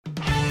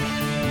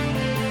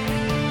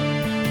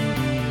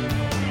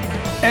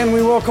And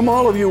we welcome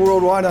all of you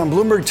worldwide on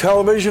Bloomberg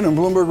Television and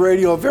Bloomberg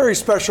Radio. A very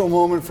special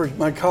moment for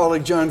my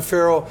colleague John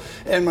Ferro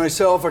and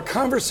myself, a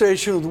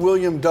conversation with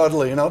William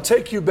Dudley. And I'll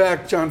take you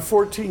back, John,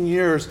 14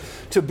 years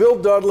to Bill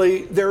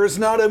Dudley. There is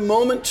not a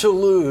moment to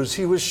lose.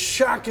 He was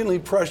shockingly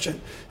prescient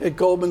at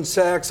Goldman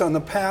Sachs on the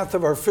path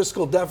of our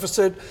fiscal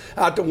deficit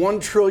out to $1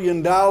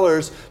 trillion.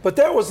 But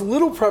that was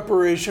little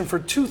preparation for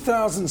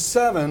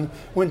 2007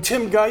 when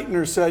Tim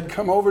Geithner said,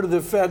 come over to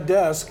the Fed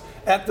desk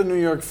at the New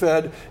York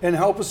Fed and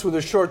help us with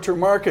the short-term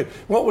market.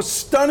 What was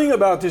stunning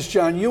about this,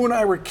 John, you and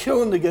I were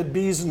killing to get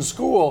B's in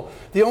school.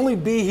 The only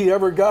B he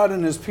ever got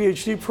in his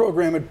PhD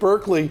program at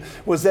Berkeley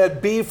was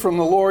that B from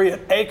the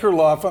laureate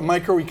Akerlof on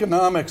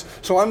microeconomics.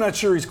 So I'm not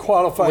sure he's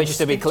qualified. Which,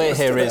 to be clear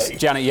here, is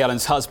Janet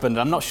Yellen's husband.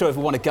 I'm not sure if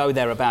we want to go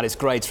there about his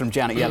grades from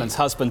Janet Yellen's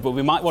husband, but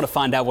we might want to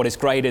find out what his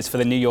grade is for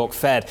the New York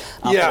Fed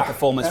after the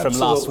performance from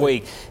last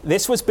week.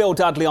 This was Bill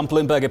Dudley on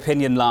Bloomberg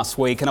Opinion last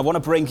week, and I want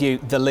to bring you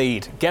the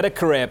lead. Get a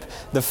grip.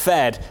 The Fed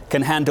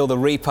can handle the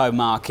repo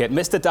market.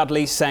 Mr.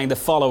 Dudley saying the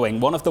following: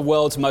 one of the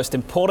world's most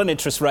important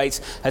interest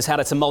rates has had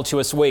a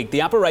tumultuous week.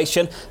 The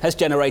aberration has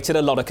generated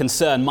a lot of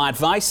concern. My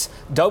advice,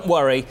 don't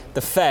worry,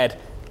 the Fed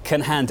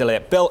can handle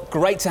it. Bill,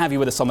 great to have you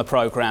with us on the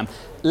program.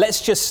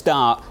 Let's just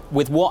start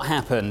with what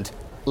happened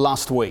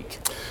last week.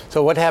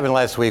 So what happened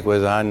last week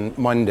was on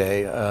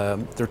Monday,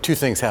 there were two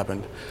things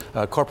happened.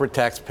 Corporate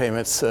tax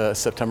payments,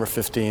 September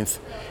 15th,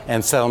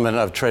 and settlement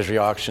of Treasury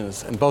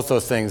auctions. And both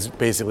those things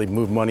basically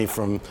moved money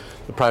from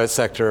the private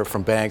sector,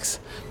 from banks,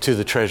 to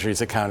the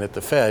Treasury's account at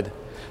the Fed.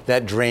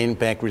 That drained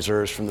bank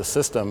reserves from the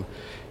system.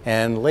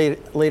 And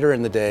later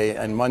in the day,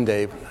 on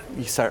Monday,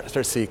 you start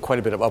to see quite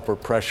a bit of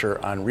upward pressure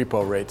on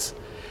repo rates.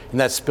 And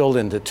that spilled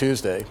into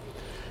Tuesday.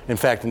 In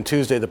fact, on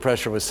Tuesday, the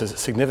pressure was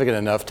significant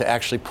enough to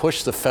actually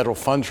push the federal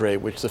funds rate,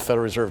 which the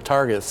Federal Reserve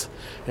targets.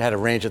 It had a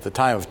range at the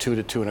time of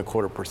 2 to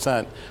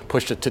 2.25%,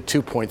 pushed it to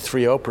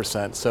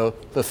 2.30%. So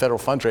the federal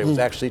funds rate was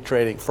actually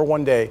trading for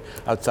one day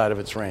outside of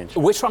its range.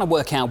 We're trying to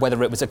work out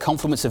whether it was a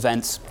confluence of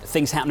events,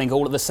 things happening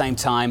all at the same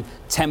time,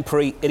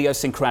 temporary,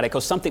 idiosyncratic,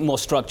 or something more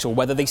structural,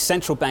 whether the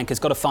central bank has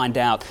got to find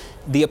out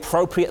the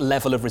appropriate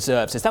level of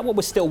reserves. Is that what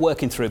we're still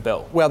working through,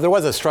 Bill? Well, there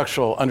was a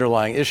structural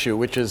underlying issue,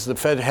 which is the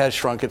Fed has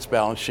shrunk its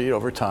balance sheet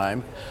over time.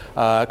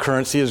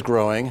 Currency is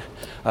growing.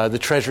 The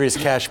Treasury's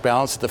cash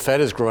balance at the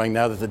Fed is growing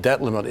now that the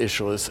debt limit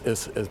issue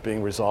is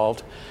being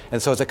resolved.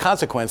 And so as a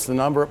consequence, the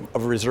number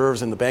of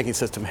reserves in the banking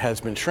system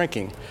has been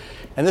shrinking.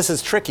 And this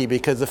is tricky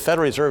because the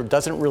Federal Reserve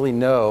doesn't really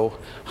know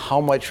how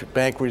much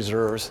bank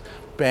reserves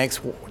banks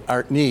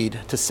need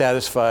to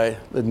satisfy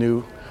the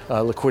new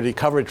liquidity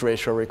coverage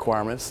ratio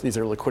requirements. These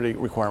are liquidity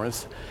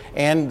requirements,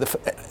 and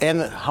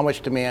how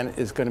much demand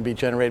is going to be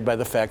generated by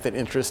the fact that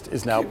interest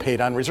is now paid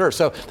on reserves.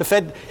 So the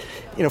Fed,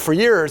 for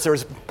years there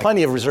was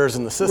plenty of reserves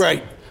in the system.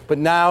 Right. But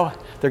now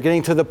they're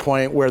getting to the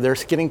point where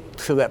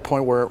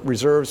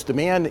reserves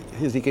demand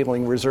is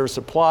equaling reserve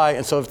supply,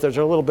 and so if there's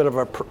a little bit of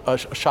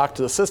a shock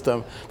to the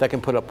system, that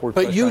can put upward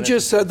pressure. But you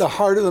just said the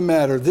heart of the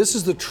matter. This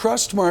is the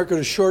trust market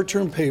of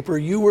short-term paper.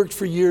 You worked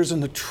for years in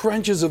the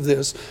trenches of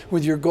this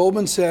with your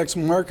Goldman Sachs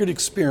market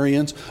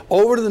experience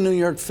over to the New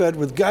York Fed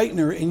with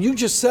Geithner, and you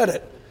just said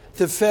it.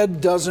 The Fed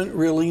doesn't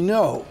really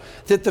know.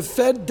 That the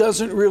Fed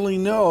doesn't really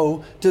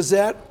know, does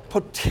that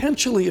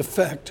potentially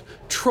affect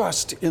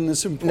trust in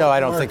this important No,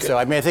 I don't market? think so.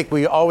 I mean, I think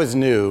we always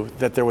knew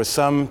that there was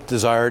some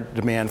desired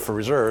demand for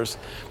reserves,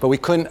 but we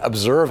couldn't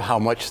observe how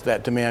much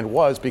that demand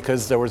was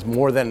because there was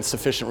more than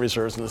sufficient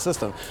reserves in the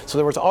system. So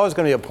there was always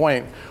going to be a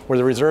point where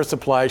the reserve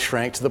supply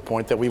shrank to the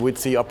point that we would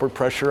see upward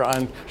pressure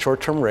on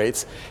short-term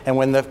rates. And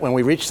when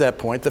we reached that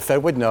point, the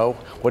Fed would know,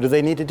 what do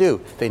they need to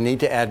do? They need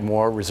to add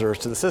more reserves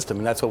to the system.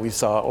 And that's what we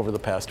saw over the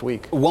past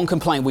week. One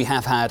complaint we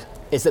have had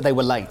is that they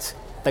were late.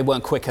 They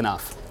weren't quick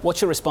enough. What's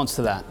your response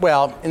to that?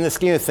 Well, in the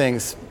scheme of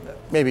things,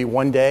 maybe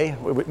one day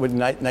would be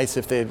nice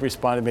if they had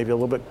responded maybe a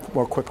little bit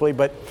more quickly.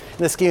 But in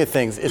the scheme of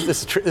things,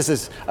 this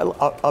is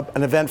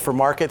an event for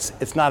markets.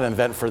 It's not an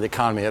event for the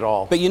economy at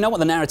all. But you know what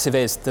the narrative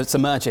is that's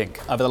emerging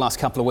over the last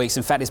couple of weeks?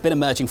 In fact, it's been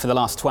emerging for the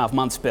last 12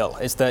 months, Bill,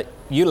 is that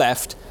you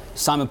left,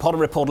 Simon Potter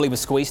reportedly was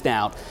squeezed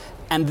out,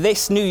 and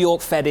this New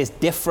York Fed is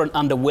different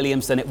under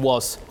Williams than it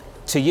was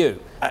to you.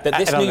 That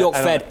this New York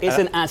Fed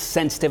isn't as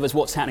sensitive as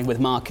what's happening with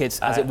markets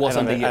as it was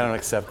under you. I don't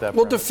accept that.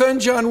 Well, defend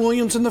John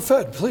Williams and the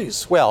Fed,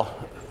 please. Well,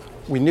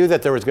 we knew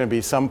that there was going to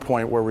be some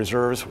point where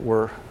reserves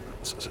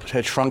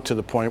had shrunk to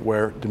the point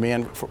where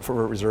demand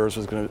for reserves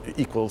was going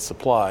to equal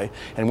supply,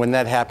 and when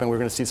that happened, we were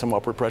going to see some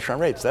upward pressure on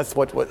rates. That's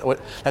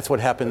what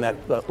happened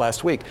that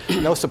last week.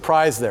 No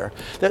surprise there.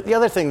 The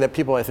other thing that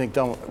people I think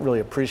don't really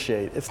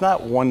appreciate, it's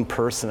not one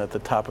person at the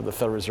top of the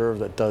Federal Reserve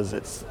that does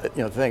its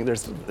thing.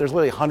 There's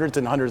literally hundreds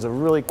and hundreds of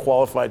really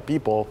qualified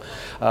people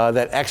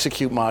that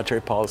execute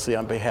monetary policy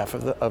on behalf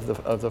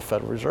of the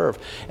Federal Reserve.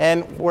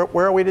 And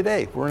where are we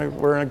today?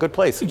 We're in a good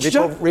place.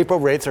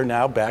 Repo rates are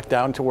now back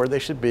down to where they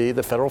should be.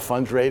 The federal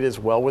funds rate is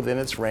well within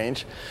its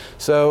range.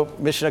 So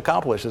mission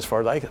accomplished as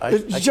far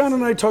as John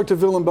and I talked to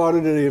Willem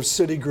Bouter today of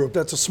Citigroup.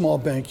 That's a small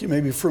bank. You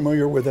may be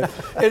familiar with it.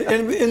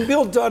 and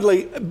Bill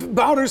Dudley,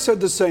 Bouter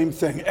said the same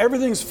thing.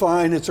 Everything's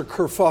fine. It's a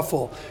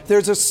kerfuffle.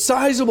 There's a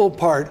sizable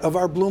part of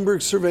our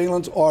Bloomberg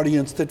surveillance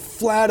audience that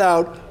flat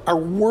out are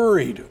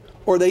worried,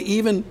 or they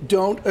even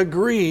don't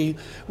agree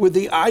with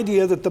the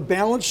idea that the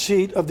balance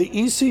sheet of the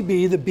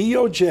ECB, the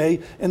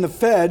BOJ, and the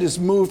Fed is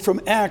moved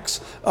from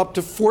X up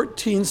to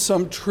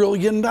 14-some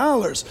trillion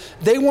dollars.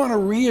 They want a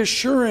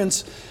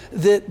reassurance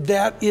that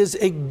that is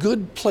a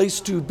good place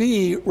to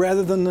be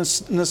rather than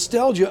the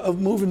nostalgia of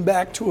moving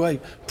back to a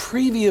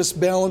previous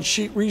balance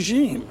sheet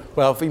regime.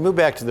 Well, if we move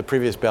back to the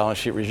previous balance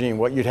sheet regime,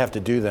 what you'd have to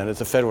do then is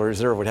the Federal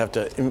Reserve would have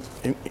to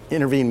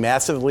intervene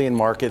massively in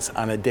markets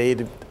on a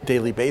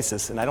daily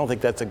basis, and I don't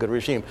think that's a good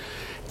regime.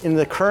 In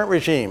the current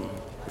regime,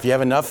 if you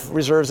have enough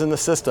reserves in the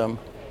system,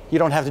 you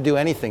don't have to do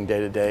anything day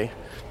to day.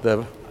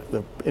 The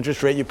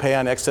interest rate you pay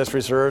on excess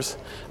reserves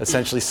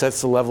essentially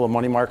sets the level of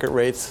money market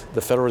rates.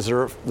 The Federal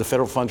Reserve, the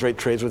federal funds rate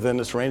trades within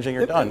this range, and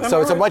you're done.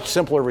 So it's a much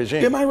simpler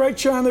regime. Am I right,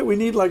 John, that we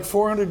need like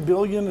 400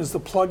 billion is the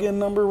plug-in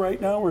number right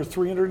now, or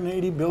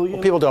 380 billion?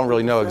 Well, people don't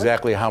really know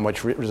exactly how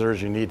much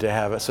reserves you need to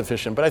have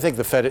sufficient, but I think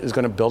the Fed is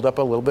going to build up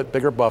a little bit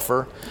bigger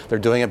buffer. They're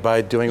doing it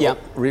by doing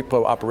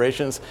repo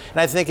operations, and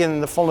I think in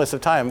the fullness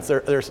of time,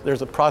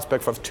 there's a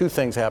prospect of two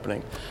things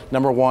happening.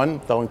 Number one,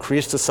 they'll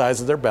increase the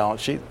size of their balance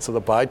sheet, so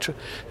they'll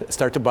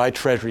start to buy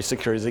Treasury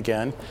securities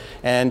again.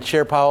 And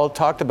Chair Powell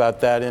talked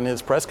about that in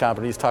his press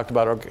conference. He's talked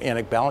about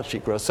organic balance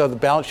sheet growth. So the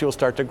balance sheet will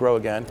start to grow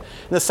again.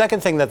 And the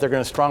second thing that they're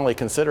going to strongly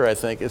consider, I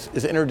think,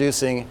 is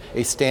introducing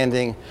a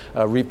standing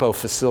repo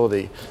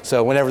facility.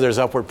 So whenever there's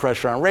upward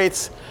pressure on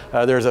rates,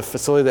 there's a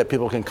facility that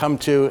people can come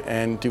to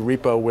and do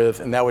repo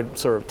with, and that would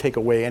sort of take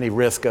away any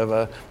risk of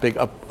a big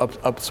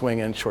upswing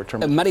in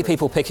short-term. Many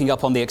people picking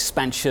up on the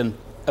expansion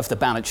of the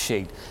balance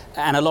sheet,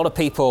 and a lot of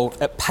people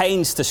at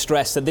pains to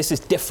stress that this is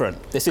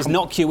different. This is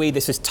not QE,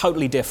 this is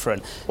totally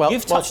different.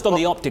 You've touched on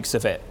the optics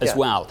of it as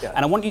well,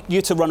 and I want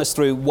you to run us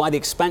through why the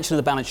expansion of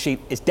the balance sheet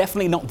is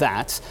definitely not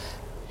that,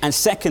 and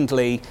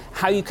secondly,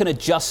 how you can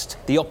adjust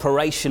the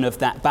operation of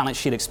that balance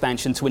sheet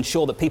expansion to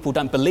ensure that people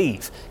don't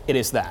believe it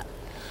is that.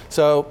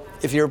 So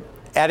if you're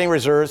adding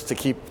reserves to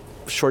keep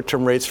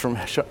short-term rates from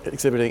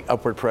exhibiting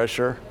upward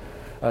pressure,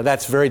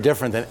 that's very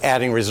different than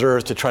adding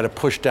reserves to try to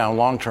push down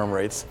long-term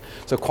rates.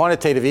 So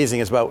quantitative easing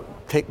is about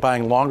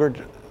buying longer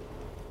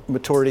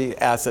maturity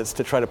assets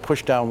to try to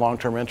push down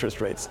long-term interest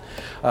rates.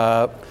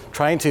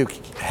 Trying to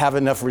have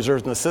enough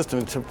reserves in the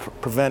system to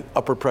prevent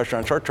upward pressure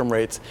on short-term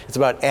rates, it's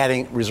about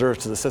adding reserves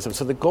to the system.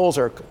 So the goals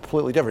are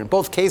completely different. In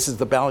both cases,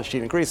 the balance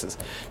sheet increases.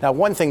 Now,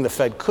 one thing the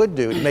Fed could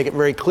do to make it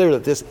very clear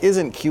that this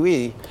isn't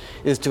QE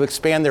is to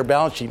expand their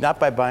balance sheet, not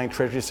by buying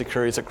Treasury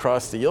securities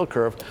across the yield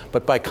curve,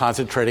 but by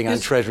concentrating on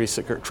Treasury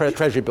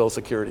bill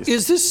securities.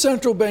 Is this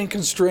central bank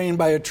constrained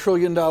by $1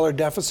 trillion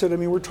deficit? I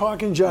mean, we're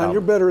talking, John, you're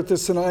better at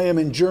this than I am,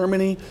 in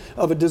Germany,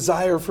 of a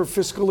desire for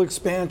fiscal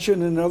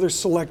expansion and other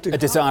selected... A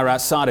desire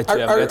outside of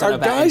Germany. Are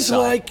guys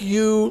like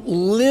you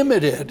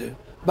limited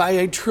by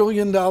 $1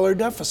 trillion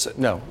deficit?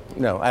 No,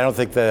 I don't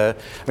think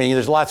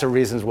there's lots of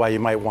reasons why you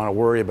might want to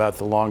worry about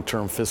the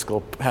long-term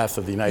fiscal path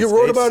of the United States. You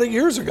wrote about it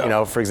years ago. You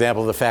know, for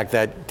example, the fact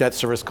that debt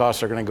service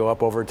costs are going to go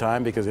up over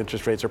time because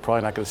interest rates are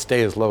probably not going to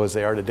stay as low as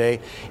they are today,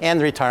 and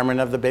the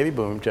retirement of the baby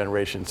boom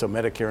generation, so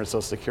Medicare and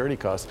Social Security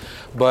costs.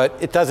 But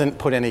it doesn't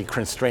put any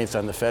constraints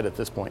on the Fed at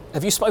this point.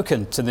 Have you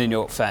spoken to the New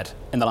York Fed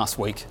in the last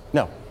week?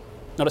 No.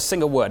 Not a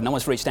single word? No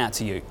one's reached out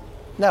to you?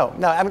 No.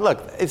 I mean,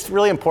 look, it's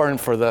really important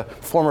for the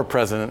former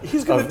president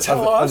of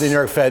the New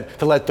York Fed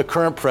to let the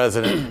current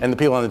president and the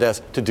people on the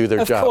desk to do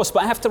their job. Of course,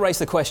 but I have to raise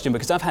the question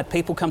because I've had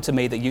people come to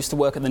me that used to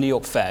work at the New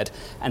York Fed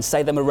and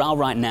say the morale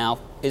right now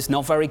is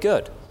not very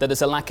good, that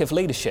there's a lack of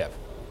leadership.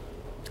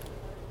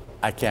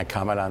 I can't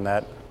comment on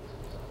that.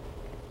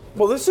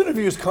 Well, this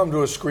interview's come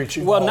to a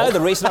screeching halt. Well, no, the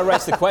reason I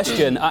raised the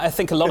question, I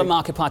think a lot of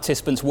market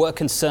participants were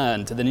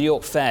concerned that the New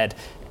York Fed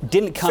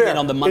didn't come in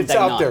on the Monday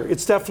night. It's out there.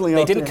 It's definitely out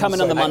there. They didn't come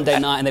in on the Monday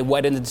night and they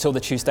waited until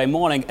the Tuesday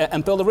morning.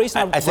 And Bill, the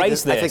reason I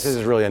raised this... I think this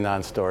is really a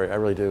non-story. I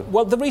really do.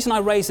 Well, the reason I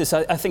raised this,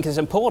 I think is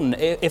important.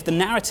 If the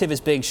narrative is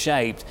being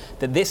shaped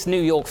that this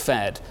New York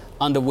Fed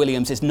under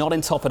Williams is not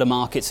in top of the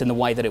markets in the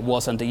way that it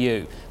was under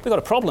you, we've got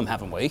a problem,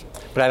 haven't we?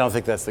 But I don't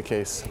think that's the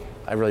case.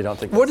 I really don't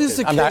think that's What is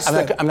the case?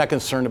 I'm not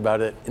concerned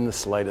about it in the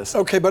slightest.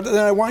 Okay, but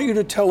then I want you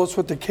to tell us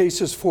what the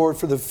case is for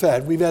the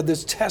Fed. We've had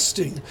this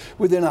testing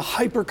within a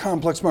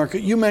hyper-complex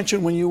market. You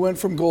mentioned when you went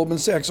from Goldman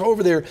Sachs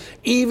over there,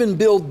 even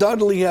Bill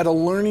Dudley had a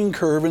learning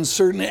curve in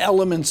certain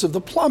elements of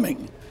the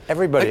plumbing.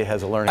 Everybody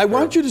has a learning curve. I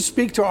want you to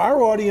speak to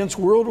our audience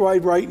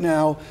worldwide right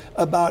now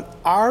about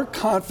our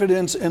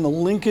confidence in the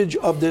linkage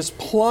of this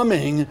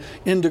plumbing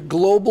into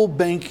global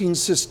banking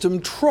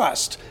system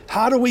trust.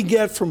 How do we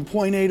get from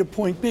point A to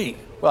point B?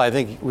 Well, I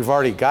think we've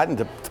already gotten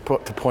to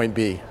point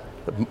B.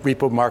 The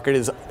repo market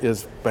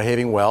is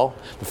behaving well.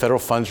 The federal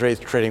funds rate is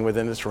trading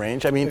within this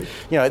range. I mean,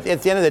 at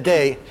the end of the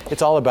day,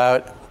 it's all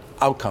about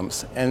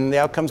outcomes, and the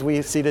outcomes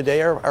we see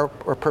today are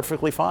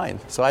perfectly fine.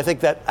 So I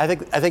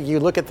think you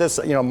look at this,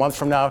 a month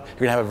from now, you're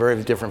going to have a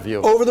very different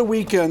view. Over the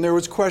weekend, there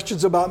was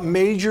questions about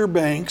major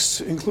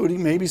banks,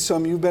 including maybe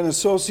some you've been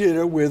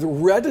associated with,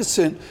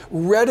 reticent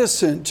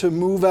to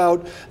move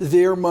out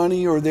their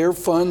money or their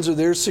funds or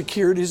their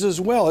securities as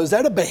well. Is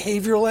that a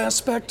behavioral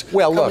aspect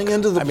coming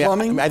into the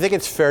plumbing? I think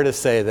it's fair to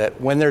say that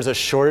when there's a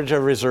shortage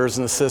of reserves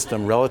in the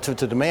system relative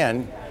to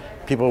demand,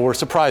 people were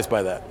surprised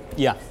by that.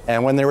 Yeah.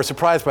 And when they were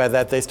surprised by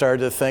that, they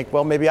started to think,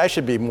 well, maybe I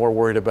should be more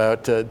worried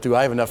about, do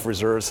I have enough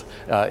reserves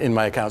in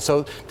my account?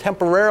 So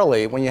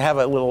temporarily, when you have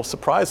a little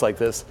surprise like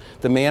this,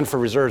 demand for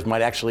reserves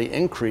might actually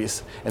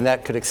increase, and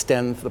that could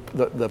extend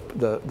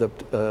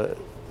the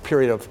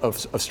period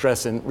of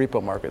stress in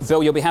repo markets.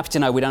 Bill, you'll be happy to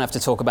know we don't have to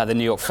talk about the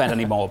New York Fed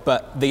anymore,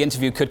 but the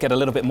interview could get a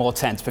little bit more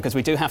tense because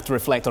we do have to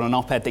reflect on an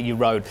op-ed that you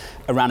wrote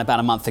around about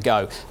a month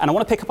ago. And I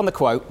want to pick up on the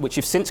quote, which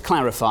you've since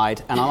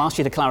clarified, and I'll ask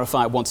you to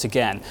clarify it once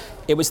again.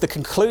 It was the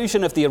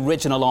conclusion of the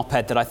original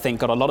op-ed that I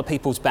think got a lot of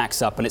people's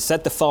backs up, and it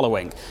said the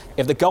following: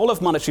 if the goal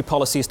of monetary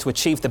policy is to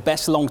achieve the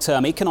best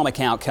long-term economic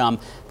outcome,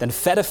 then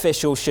Fed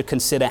officials should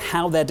consider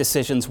how their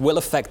decisions will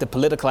affect the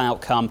political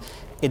outcome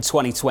in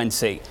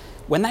 2020.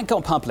 When that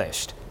got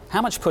published,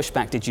 how much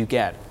pushback did you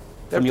get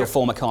from your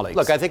former colleagues?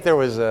 Look, I think there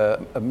was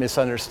a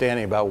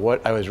misunderstanding about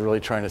what I was really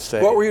trying to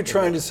say. What were you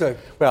trying to say?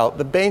 Well,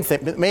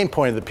 the main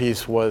point of the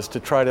piece was to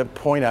try to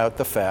point out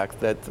the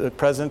fact that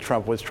President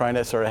Trump was trying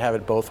to sort of have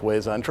it both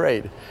ways on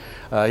trade.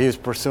 He was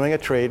pursuing a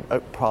trade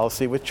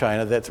policy with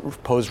China that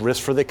posed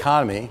risk for the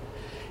economy.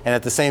 And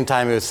at the same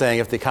time, he was saying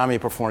if the economy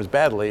performs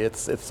badly,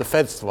 it's the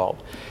Fed's fault.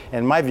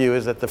 And my view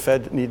is that the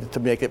Fed needed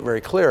to make it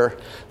very clear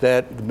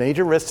that the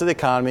major risk to the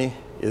economy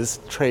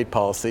is trade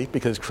policy,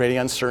 because creating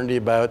uncertainty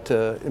about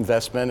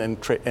investment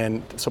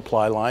and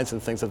supply lines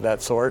and things of that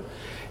sort.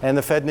 And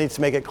the Fed needs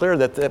to make it clear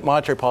that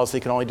monetary policy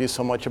can only do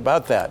so much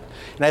about that.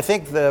 And I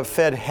think the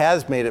Fed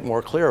has made it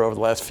more clear over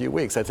the last few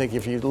weeks. I think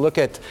if you look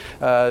at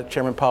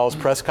Chairman Powell's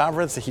press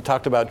conference, he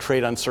talked about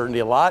trade uncertainty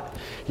a lot.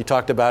 He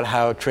talked about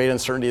how trade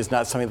uncertainty is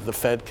not something that the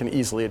Fed can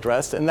easily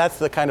address. And that's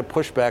the kind of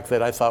pushback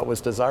that I thought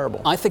was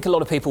desirable. I think a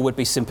lot of people would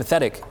be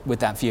sympathetic with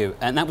that view.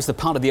 And that was the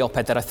part of the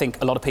op-ed that I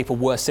think a lot of people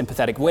were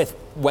sympathetic with.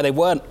 Where they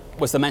weren't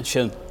was the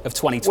mention of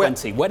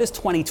 2020. Where does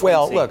 2020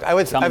 Well, look, I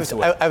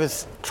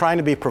was trying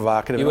to be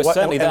provocative. You were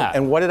certainly that.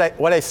 And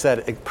what I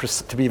said,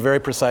 to be very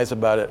precise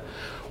about it,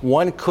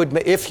 one could,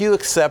 if you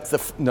accept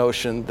the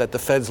notion that the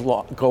Fed's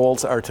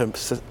goals are to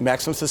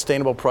maximum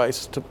sustainable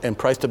price and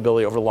price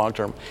stability over the long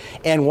term,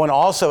 and one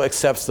also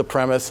accepts the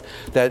premise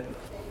that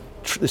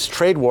this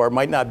trade war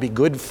might not be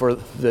good for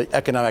the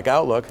economic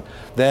outlook,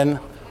 then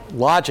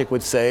logic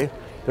would say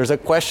there's a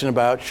question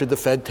about should the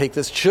Fed take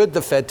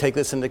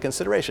this into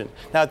consideration.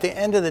 Now, at the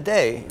end of the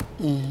day,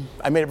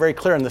 I made it very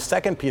clear in the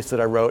second piece that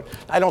I wrote,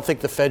 I don't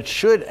think the Fed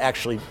should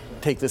actually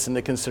take this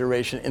into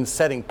consideration in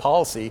setting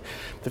policy.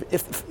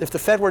 If the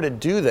Fed were to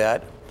do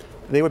that,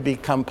 they would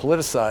become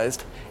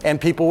politicized,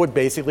 and people would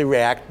basically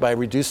react by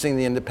reducing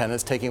the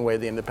independence, taking away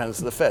the independence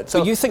of the Fed.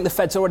 So you think the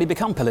Fed's already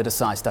become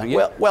politicized, don't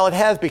you? Well, it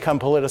has become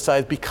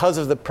politicized because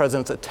of the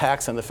president's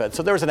attacks on the Fed.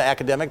 So there was an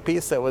academic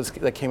piece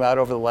that came out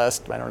over the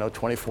last,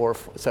 24,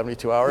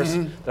 72 hours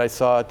that I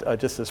saw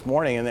just this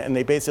morning, and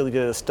they basically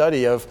did a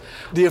study of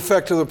the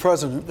effect of the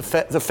president.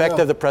 The effect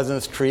of the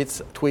president's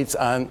tweets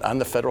on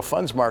the federal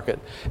funds market.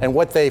 And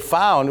what they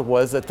found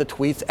was that the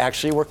tweets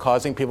actually were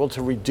causing people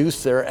to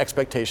reduce their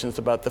expectations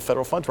about the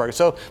federal funds market.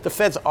 So the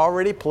Fed's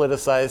already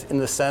politicized in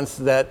the sense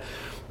that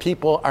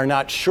people are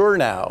not sure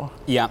now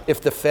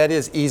if the Fed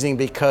is easing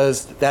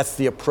because that's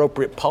the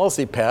appropriate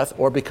policy path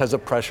or because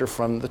of pressure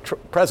from the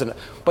president.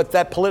 But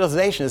that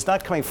politicization is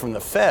not coming from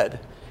the Fed,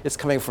 it's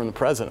coming from the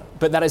president.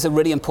 But that is a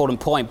really important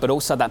point, but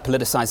also that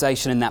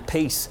politicization in that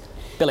piece,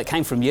 Bill, it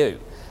came from you.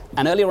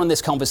 And earlier on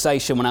this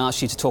conversation, when I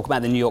asked you to talk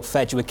about the New York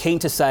Fed, you were keen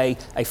to say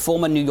a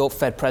former New York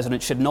Fed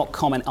president should not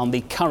comment on the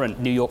current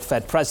New York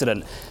Fed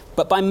president.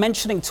 But by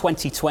mentioning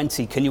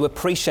 2020, can you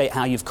appreciate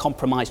how you've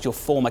compromised your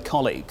former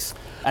colleagues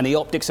and the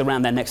optics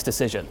around their next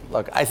decision?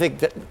 Look, I think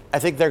they're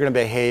going to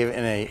behave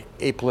in an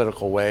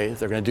apolitical way.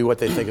 They're going to do what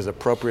they think is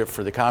appropriate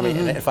for the economy.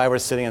 And if I were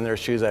sitting in their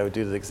shoes, I would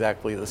do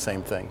exactly the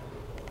same thing.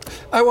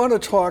 I want to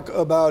talk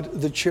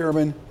about the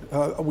chairman.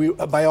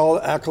 By all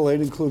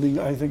accolade, including,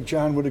 I think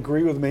John would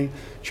agree with me,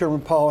 Chairman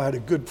Powell had a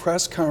good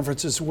press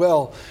conference as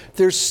well.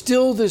 There's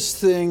still this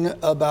thing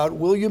about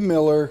William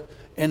Miller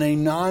and a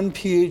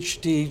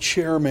non-PhD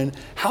chairman.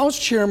 How's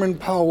Chairman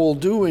Powell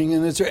doing?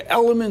 And is there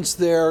elements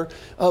there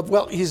of,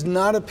 well, he's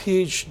not a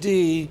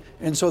PhD,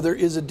 and so there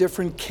is a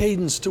different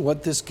cadence to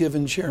what this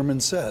given chairman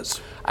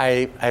says?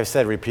 I've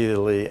said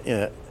repeatedly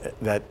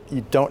that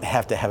you don't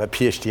have to have a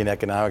PhD in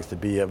economics to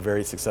be a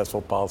very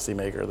successful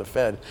policymaker of the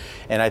Fed.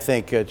 And I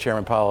think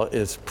Chairman Powell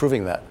is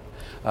proving that.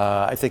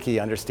 I think he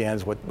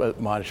understands what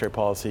monetary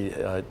policy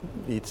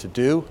needs to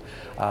do.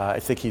 I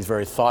think he's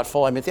very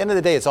thoughtful. I mean, at the end of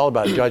the day, it's all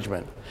about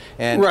judgment.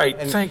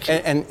 Thank you.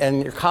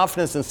 And your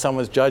confidence in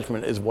someone's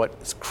judgment is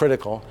what's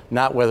critical,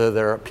 not whether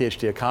they're a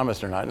PhD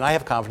economist or not. And I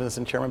have confidence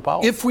in Chairman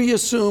Powell. If we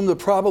assume the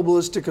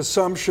probabilistic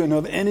assumption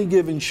of any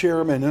given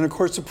chairman, and of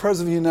course the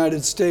President of the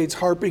United States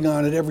harping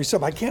on it every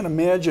step, I can't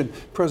imagine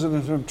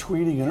President Trump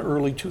tweeting in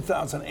early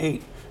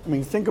 2008. I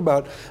mean, think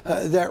about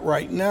that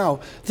right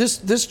now.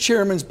 This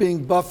chairman's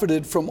being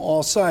buffeted from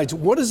all sides.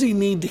 What does he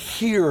need to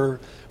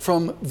hear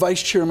from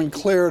Vice Chairman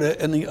Clarida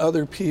and the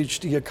other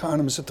PhD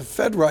economists at the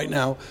Fed right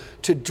now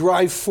to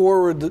drive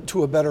forward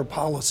to a better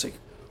policy?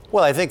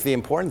 Well, I think the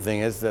important thing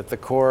is that the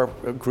core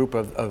group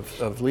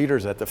of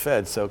leaders at the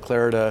Fed, so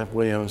Clarida,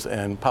 Williams,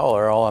 and Powell,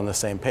 are all on the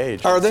same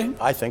page. Are they?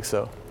 I think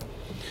so.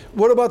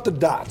 What about the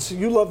dots?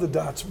 You love the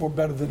dots more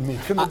better than me.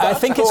 I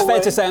think it's fair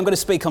to say, I'm going to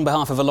speak on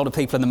behalf of a lot of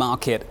people in the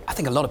market. I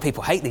think a lot of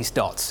people hate these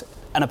dots.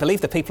 And I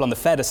believe the people on the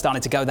Fed are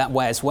starting to go that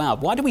way as well.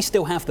 Why do we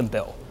still have them,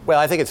 Bill? Well,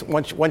 I think it's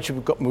once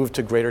you move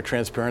to greater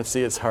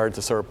transparency, it's hard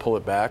to sort of pull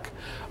it back.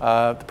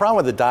 The problem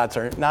with the dots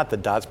are not the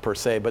dots per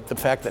se, but the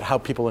fact that how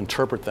people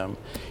interpret them.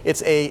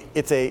 It's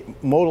a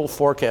modal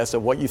forecast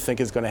of what you think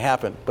is going to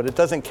happen, but it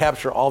doesn't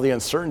capture all the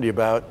uncertainty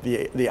about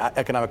the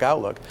economic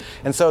outlook.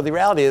 And so the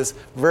reality is,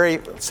 very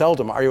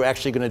seldom are you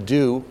actually going to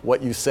do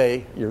what you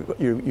say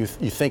you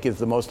think is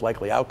the most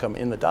likely outcome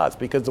in the dots,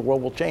 because the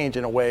world will change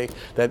in a way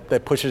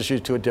that pushes you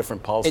to a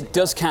different policy. It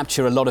does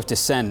capture a lot of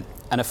dissent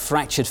and a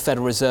fractured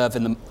Federal Reserve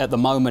at the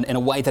moment in a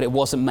way that it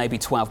wasn't maybe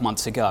 12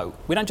 months ago.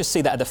 We don't just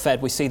see that at the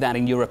Fed, we see that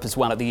in Europe as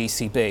well at the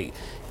ECB.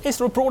 Is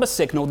there a broader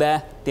signal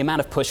there, the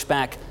amount of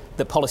pushback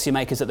that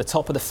policymakers at the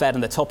top of the Fed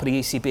and the top of the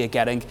ECB are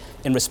getting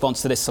in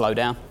response to this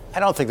slowdown? I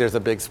don't think there's a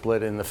big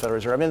split in the Federal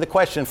Reserve. I mean, the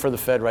question for the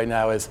Fed right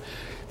now is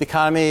the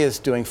economy is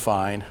doing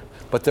fine,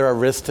 but there are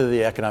risks to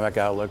the economic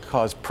outlook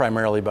caused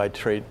primarily by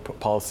trade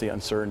policy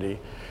uncertainty.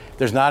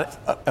 There's not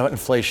an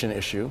inflation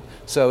issue.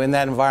 So in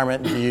that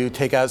environment, do you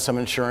take out some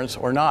insurance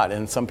or not?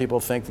 And some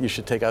people think you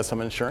should take out some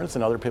insurance,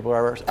 and other people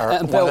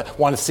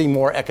want to see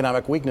more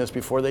economic weakness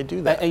before they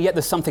do that. And yet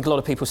there's something a lot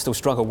of people still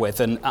struggle with.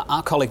 And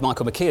our colleague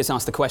Michael McKee has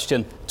asked the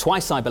question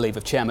twice, I believe,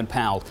 of Chairman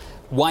Powell.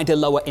 Why do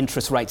lower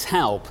interest rates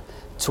help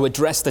to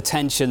address the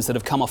tensions that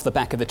have come off the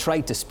back of the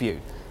trade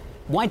dispute?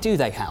 Why do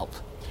they help?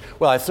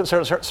 Well, I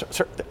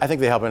think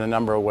they help in a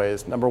number of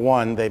ways. Number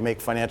one, they make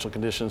financial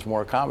conditions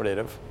more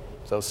accommodative.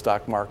 So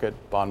stock market,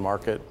 bond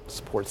market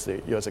supports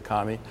the U.S.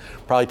 economy.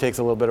 Probably takes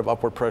a little bit of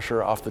upward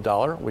pressure off the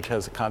dollar, which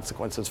has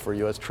consequences for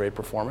U.S. trade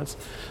performance.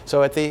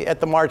 So at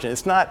the margin,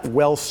 it's not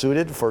well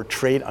suited for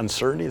trade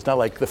uncertainty. It's not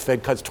like the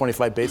Fed cuts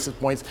 25 basis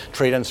points,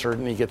 trade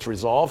uncertainty gets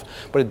resolved,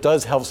 but it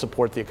does help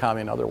support the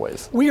economy in other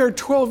ways. We are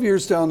 12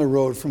 years down the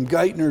road from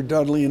Geithner,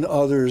 Dudley, and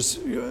others.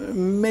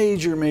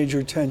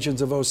 Major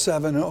tensions of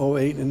 07,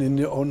 08, and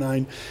into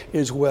 09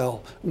 as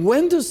well.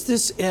 When does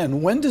this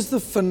end? When does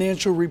the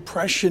financial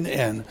repression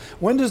end?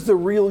 When does the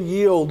real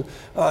yield,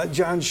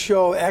 John,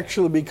 show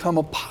actually become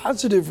a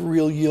positive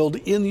real yield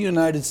in the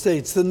United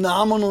States? The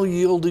nominal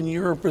yield in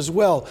Europe as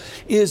well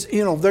is,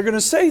 they're going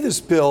to say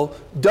this, Bill,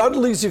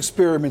 Dudley's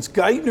experiments,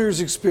 Geithner's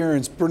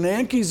experiments,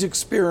 Bernanke's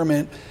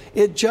experiment,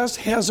 it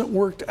just hasn't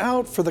worked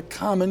out for the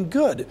common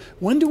good.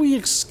 When do we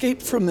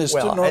escape from this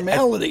to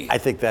normality? I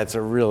think that's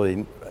a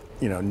really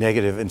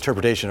negative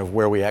interpretation of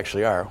where we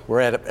actually are. We're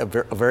at a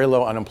very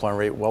low unemployment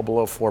rate, well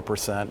below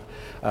 4%.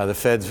 The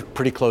Fed's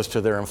pretty close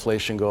to their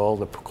inflation goal.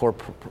 The core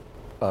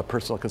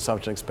personal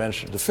consumption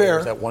expenditure is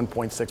at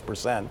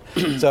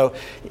 1.6%. So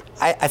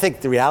I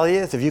think the reality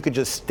is, if you could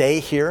just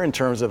stay here in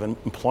terms of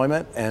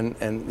employment and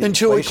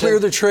until we clear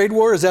the trade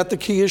war, is that the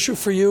key issue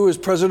for you, is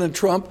President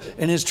Trump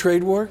and his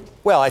trade war?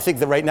 Well, I think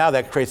that right now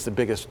that creates the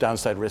biggest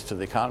downside risk to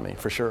the economy,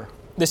 for sure.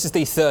 This is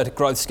the third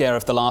growth scare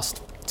of the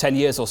last 10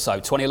 years or so,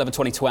 2011,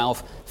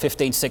 2012,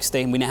 15,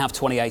 16, we now have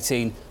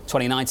 2018,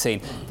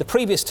 2019. The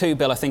previous two,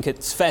 Bill, I think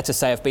it's fair to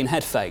say have been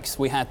head fakes.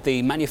 We had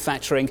the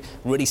manufacturing,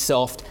 really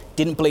soft,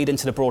 didn't bleed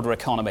into the broader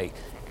economy.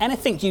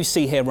 Anything you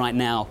see here right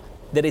now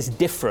that is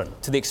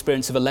different to the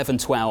experience of 11,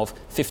 12,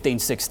 15,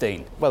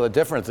 16? Well, the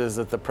difference is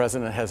that the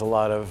president has a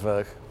lot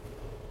of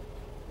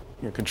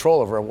control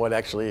over what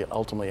actually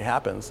ultimately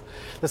happens.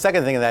 The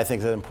second thing that I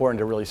think is important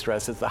to really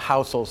stress is the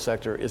household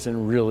sector is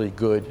in really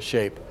good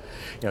shape.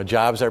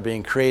 Jobs are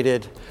being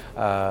created,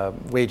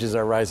 wages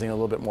are rising a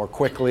little bit more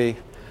quickly,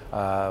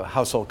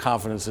 household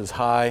confidence is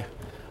high,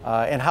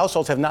 and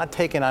households have not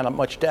taken on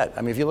much debt.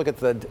 I mean, if you look at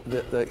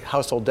the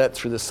household debt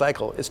through this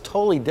cycle, it's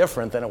totally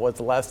different than it was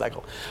the last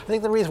cycle. I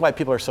think the reason why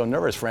people are so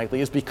nervous,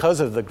 frankly, is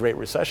because of the Great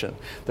Recession.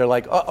 They're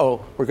like,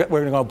 we're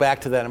going to go back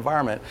to that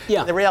environment.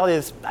 Yeah. And the reality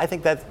is, I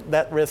think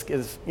that risk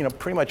is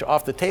pretty much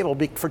off the table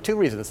for two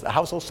reasons. The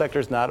household sector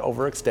is not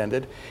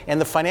overextended,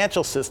 and the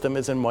financial system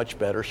is in much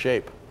better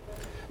shape.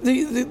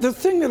 The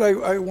thing that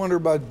I wonder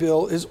about,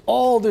 Bill, is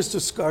all this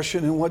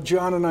discussion and what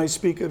John and I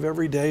speak of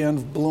every day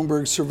on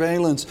Bloomberg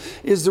surveillance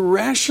is the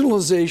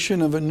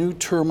rationalization of a new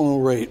terminal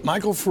rate.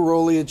 Michael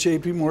Ferroli at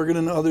JP Morgan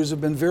and others have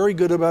been very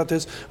good about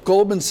this.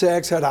 Goldman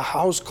Sachs had a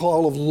house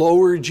call of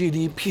lower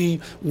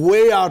GDP,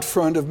 way out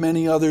front of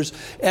many others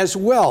as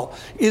well.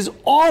 Is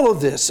all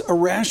of this a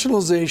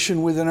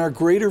rationalization within our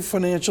greater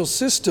financial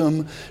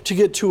system to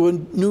get to a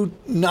new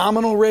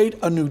nominal rate,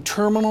 a new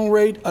terminal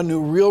rate, a new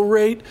real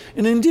rate,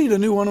 and indeed a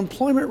new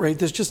unemployment rate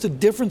that's just a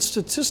different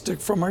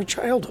statistic from our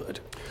childhood?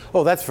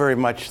 Well, that's very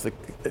much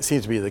it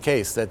seems to be the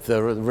case, that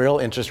the real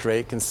interest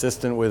rate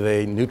consistent with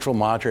a neutral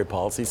monetary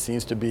policy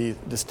seems to be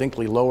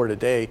distinctly lower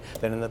today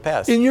than in the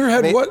past. In your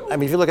head,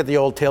 if you look at the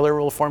old Taylor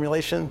rule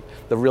formulation,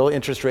 the real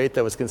interest rate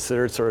that was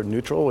considered sort of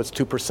neutral was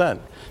 2%.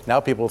 Now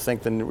people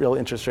think the real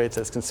interest rate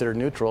that's considered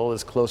neutral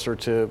is closer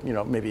to,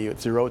 maybe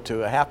 0 to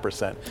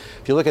 0.5%.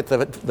 If you look at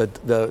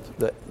the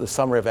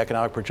summary of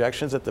economic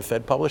projections that the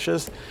Fed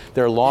publishes,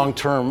 their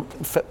long-term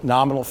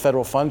nominal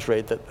federal funds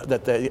rate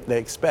that they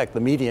expect,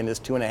 the median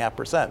is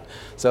 2.5%.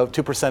 So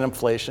 2%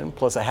 inflation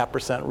plus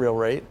 0.5% real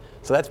rate.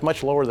 So that's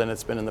much lower than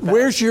it's been in the past.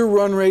 Where's your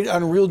run rate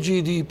on real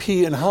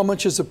GDP, and how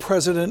much is the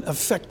president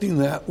affecting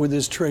that with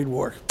his trade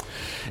war?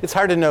 It's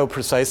hard to know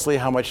precisely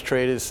how much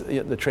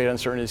the trade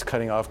uncertainty is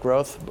cutting off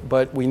growth,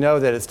 but we know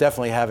that it's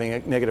definitely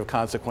having negative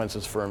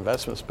consequences for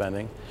investment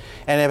spending.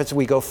 And if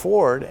we go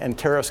forward and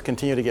tariffs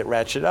continue to get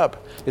ratcheted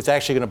up, it's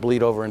actually going to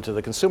bleed over into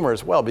the consumer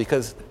as well,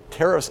 because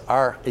tariffs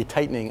are a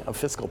tightening of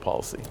fiscal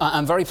policy.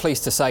 I'm very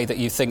pleased to say that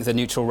you think the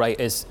neutral rate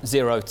is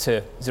 0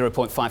 to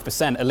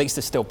 0.5%. At least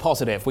it's still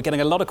positive. We're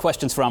getting a lot of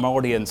questions from our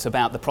audience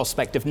about the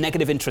prospect of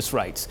negative interest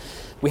rates.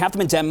 We have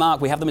them in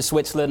Denmark, we have them in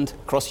Switzerland,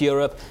 across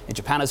Europe, in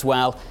Japan as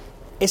well.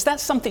 Is that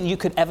something you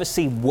could ever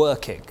see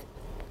working,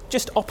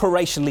 just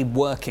operationally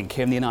working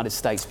here in the United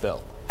States,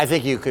 Bill? I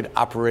think you could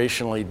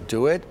operationally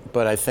do it,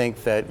 but I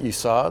think that you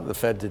saw the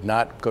Fed did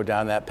not go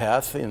down that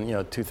path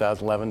in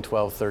 2011,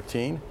 12,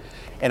 13.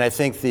 And I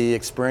think the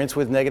experience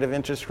with negative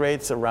interest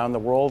rates around the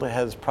world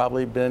has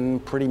probably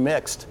been pretty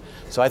mixed.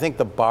 So I think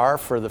the bar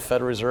for the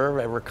Federal Reserve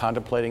ever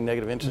contemplating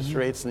negative interest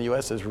rates in the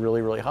U.S. is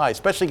really, really high,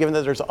 especially given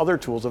that there's other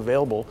tools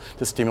available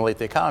to stimulate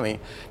the economy,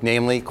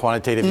 namely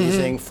quantitative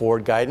easing,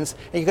 forward guidance,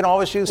 and you can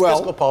always use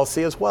fiscal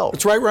policy as well.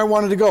 It's right where I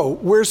wanted to go.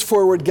 Where's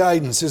forward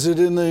guidance? Is it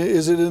in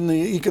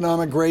the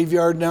economic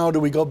graveyard now? Do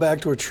we go back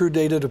to a true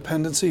data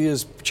dependency,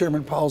 as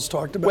Chairman Powell's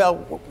talked about?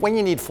 Well, when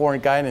you need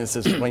forward guidance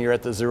is when you're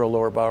at the zero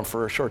lower bound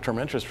for short-term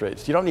interest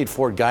rates. You don't need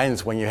forward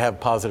guidance when you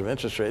have positive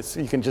interest rates.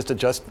 You can just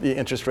adjust the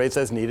interest rates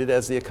as needed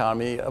as the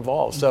economy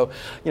evolves. So,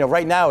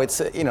 right now it's,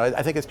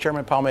 I think as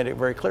Chairman Powell made it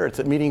very clear, it's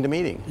a meeting to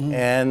meeting.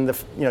 And,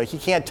 he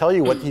can't tell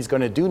you what he's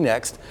going to do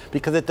next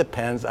because it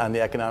depends on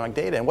the economic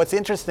data. And what's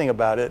interesting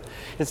about it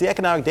is the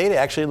economic data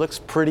actually looks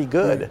pretty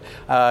good.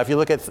 If you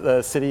look at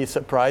the City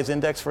Surprise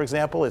Index, for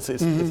example,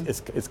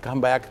 it's come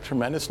back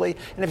tremendously.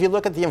 And if you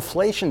look at the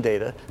inflation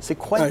data,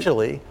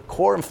 sequentially,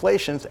 core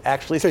inflation's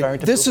actually starting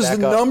to This is the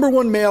number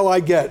one mail I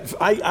get.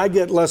 I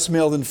get less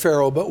mail than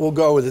Ferro, but we'll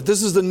go with it.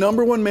 This is the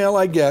number one mail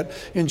I get,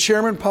 and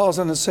Chairman Powell's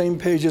on the same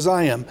page as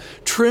I am.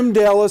 Trim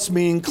Dallas,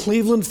 meaning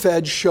Cleveland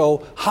Fed,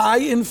 show high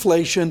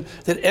inflation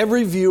that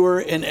every viewer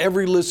and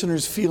every listener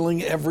is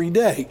feeling every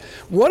day.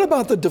 What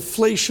about the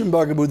deflation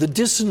bugaboo, the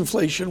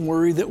disinflation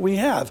worry that we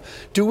have?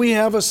 Do we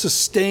have a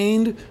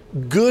sustained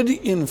good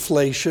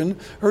inflation,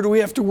 or do we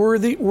have to worry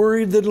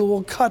that it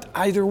will cut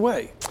either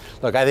way?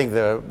 Look, I think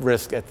the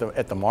risk at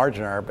the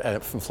margin are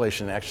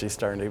inflation actually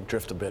starting to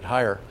drift a bit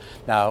higher.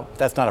 Now,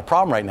 that's not a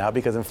problem right now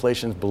because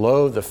inflation is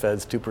below the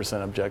Fed's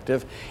 2%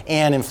 objective,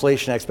 and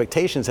inflation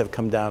expectations have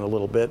come down a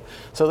little bit.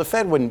 So the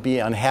Fed wouldn't be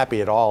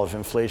unhappy at all if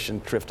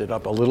inflation drifted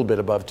up a little bit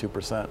above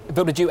 2%.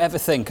 Bill, did you ever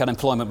think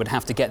unemployment would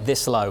have to get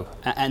this low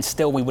and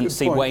still we wouldn't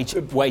see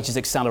wages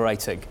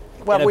accelerating?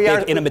 Well,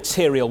 in a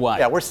material way.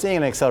 Yeah, we're seeing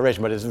an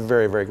acceleration, but it's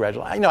very, very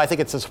gradual. I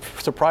think it's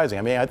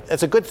surprising.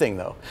 It's a good thing,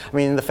 though.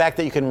 The fact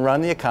that you can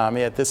run the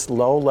economy at this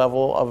low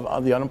level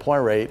of the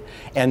unemployment rate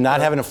and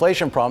not have an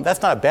inflation problem,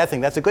 that's not a bad thing.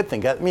 That's a good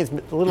thing. That means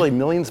literally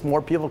millions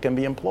more people can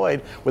be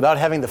employed without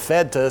having the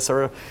Fed to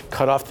sort of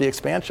cut off the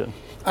expansion.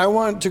 I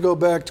want to go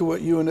back to what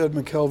you and Ed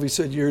McKelvey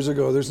said years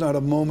ago. There's not a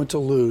moment to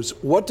lose.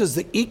 What does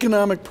the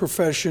economic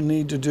profession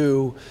need to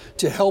do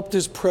to help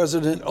this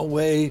president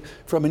away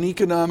from an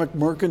economic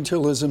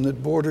mercantilism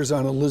that borders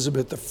on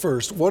Elizabeth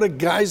I? What do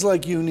guys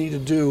like you need to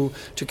do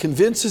to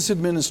convince this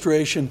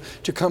administration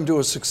to come to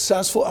a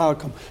successful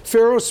outcome?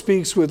 Ferro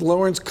speaks with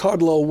Lawrence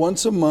Kudlow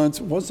once a month.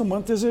 Once a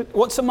month, is it?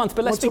 Once a month,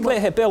 but let's be clear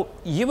here, Bill,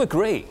 you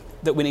agree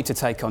that we need to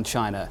take on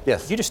China.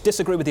 Yes. You just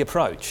disagree with the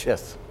approach.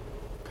 Yes.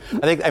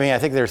 I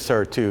think there's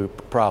sort of two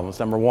problems.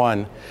 Number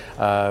one,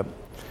 the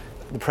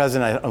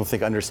president, I don't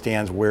think,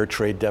 understands where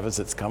trade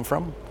deficits come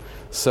from.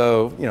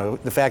 So, you know,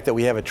 the fact that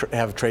we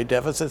have trade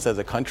deficits as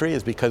a country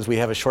is because we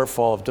have a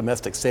shortfall of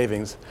domestic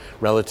savings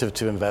relative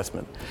to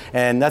investment.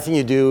 And nothing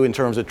you do in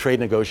terms of trade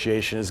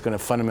negotiation is going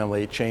to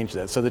fundamentally change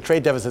that. So the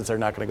trade deficits are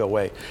not going to go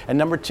away. And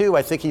number two,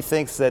 I think he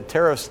thinks that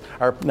tariffs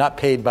are not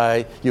paid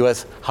by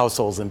U.S.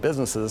 households and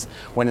businesses,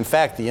 when in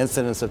fact the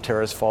incidence of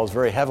tariffs falls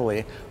very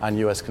heavily on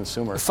U.S.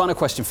 consumers. Final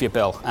question for you,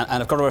 Bill,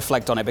 and I've got to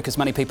reflect on it because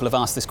many people have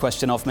asked this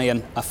question of me,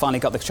 and I finally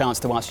got the chance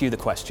to ask you the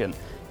question.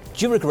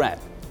 Do you regret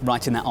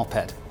writing that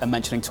op-ed and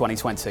mentioning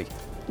 2020?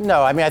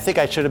 No, I mean, I think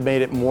I should have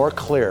made it more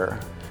clear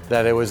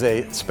that it was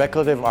a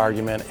speculative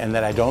argument and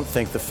that I don't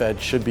think the Fed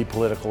should be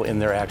political in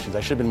their actions. I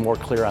should have been more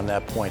clear on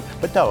that point.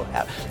 But no,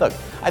 look,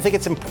 I think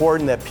it's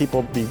important that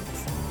people be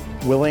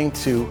willing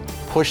to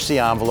push the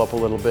envelope a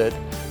little bit,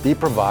 be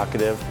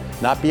provocative,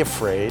 not be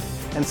afraid.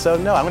 And so,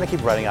 no, I'm going to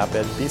keep writing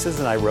op-ed pieces,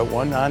 and I wrote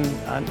one on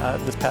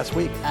this past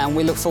week. And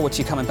we look forward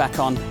to you coming back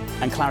on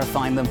and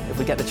clarifying them if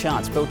we get the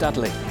chance. Bill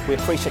Dudley, we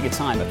appreciate your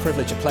time. A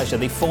privilege, a pleasure.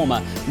 The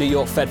former New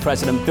York Fed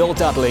President, Bill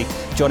Dudley,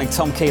 joining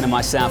Tom Keene and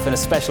myself in a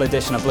special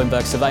edition of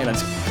Bloomberg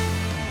Surveillance.